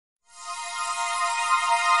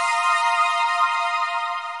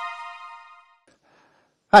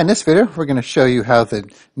Hi, in this video, we're going to show you how the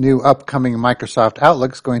new upcoming Microsoft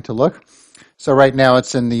Outlook is going to look. So right now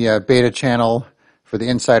it's in the beta channel for the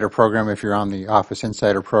Insider program if you're on the Office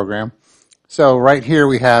Insider program. So right here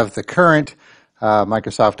we have the current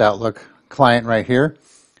Microsoft Outlook client right here,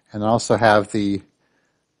 and also have the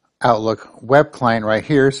Outlook web client right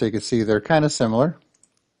here, so you can see they're kind of similar.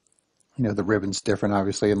 You know, the ribbon's different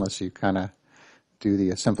obviously, unless you kind of do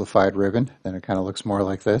the simplified ribbon, then it kind of looks more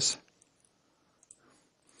like this.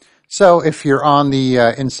 So if you're on the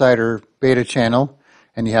Insider beta channel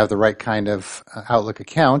and you have the right kind of Outlook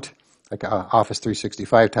account, like an Office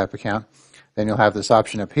 365 type account, then you'll have this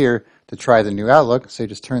option up here to try the new Outlook. So you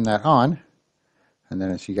just turn that on, and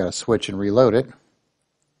then you got to switch and reload it.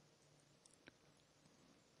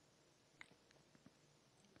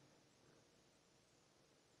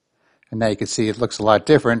 And now you can see it looks a lot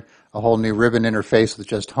different, a whole new ribbon interface with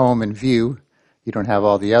just home and view. You don't have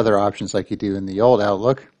all the other options like you do in the old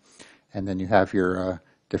Outlook. And then you have your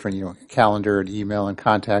different, calendar and email and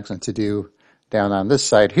contacts and to-do down on this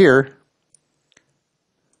side here.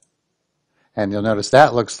 And you'll notice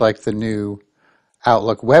that looks like the new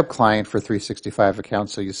Outlook web client for 365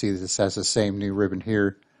 accounts. So you see this has the same new ribbon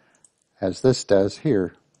here as this does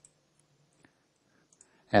here.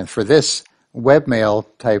 And for this webmail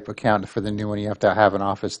type account, for the new one, you have to have an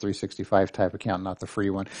Office 365 type account, not the free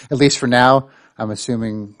one. At least for now, I'm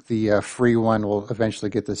assuming the free one will eventually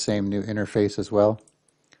get the same new interface as well.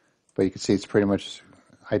 But you can see it's pretty much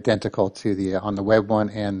identical to the on the web one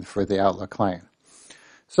and for the Outlook client.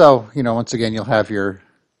 So, once again, you'll have your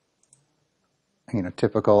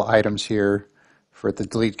typical items here for the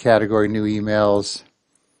delete category, new emails,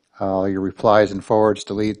 your replies and forwards,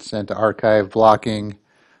 delete, send to archive, blocking,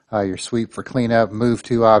 your sweep for cleanup, move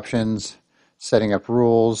to options, setting up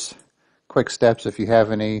rules, quick steps if you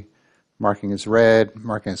have any, marking as read,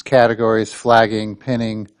 marking as categories, flagging,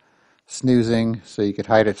 pinning, snoozing, so you could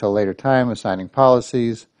hide it till a later time, assigning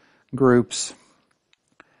policies, groups,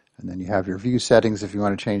 and then you have your view settings if you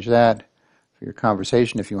want to change that, for your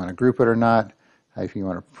conversation if you want to group it or not, if you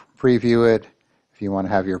want to preview it, if you want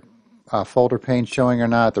to have your folder pane showing or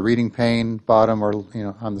not, the reading pane bottom or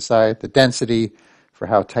on the side, the density for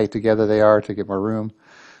how tight together they are to get more room,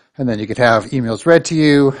 and then you could have emails read to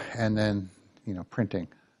you, and then printing.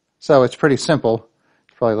 So it's pretty simple.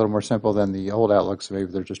 It's probably a little more simple than the old Outlook, so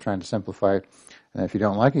maybe they're just trying to simplify it. And if you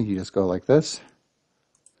don't like it, you just go like this.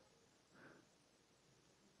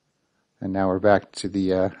 And now we're back to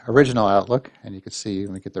the original Outlook, and you can see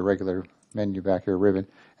when we get the regular menu back here, ribbon,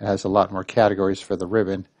 it has a lot more categories for the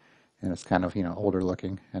ribbon, and it's kind of older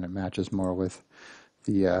looking, and it matches more with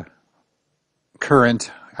the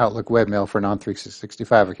current Outlook webmail for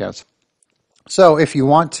non-365 accounts. So if you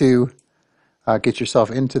want to get yourself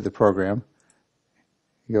into the program,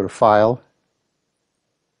 you go to File,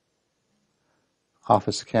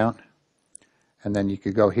 Office Account, and then you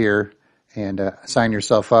could go here and sign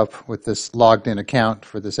yourself up with this logged in account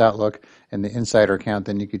for this Outlook and the Insider account.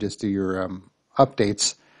 Then you could just do your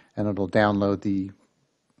updates, and it'll download the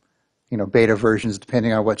beta versions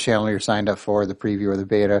depending on what channel you're signed up for, the preview or the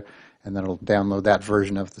beta, and then it'll download that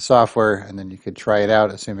version of the software, and then you could try it out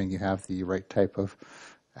assuming you have the right type of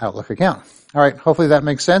Outlook account. All right, hopefully that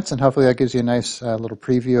makes sense, and hopefully that gives you a nice little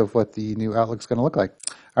preview of what the new Outlook's going to look like.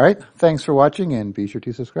 All right, thanks for watching, and be sure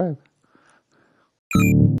to subscribe.